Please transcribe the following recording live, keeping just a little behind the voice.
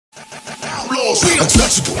walls,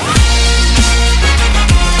 untouchable.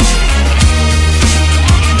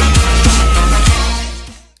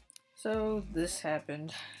 So this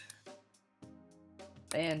happened,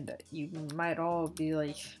 and you might all be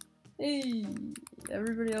like, hey,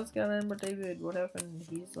 everybody else got in but David, what happened?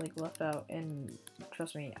 He's like left out. And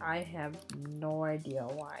trust me, I have no idea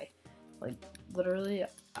why. Like, literally,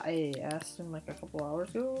 I asked him like a couple hours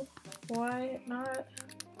ago why not,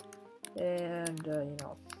 and you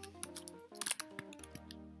know,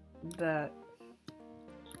 that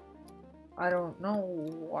I don't know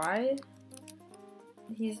why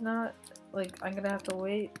he's not. Like, I'm gonna have to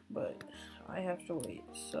wait, but I have to wait,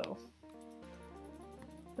 so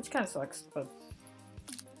which kind of sucks, but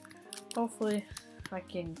hopefully I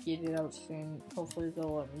can get it out soon. Hopefully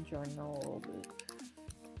they'll let me join in a little bit,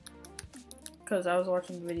 because I was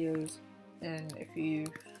watching videos, and if you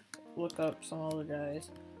look up some other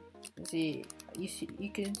guys, you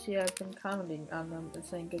can see I've been commenting on them and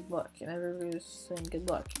saying good luck, and everybody was saying good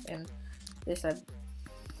luck, and they said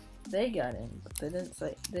they got in, but they didn't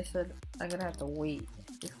say, they said I'm gonna have to wait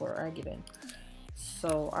before I get in.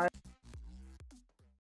 So I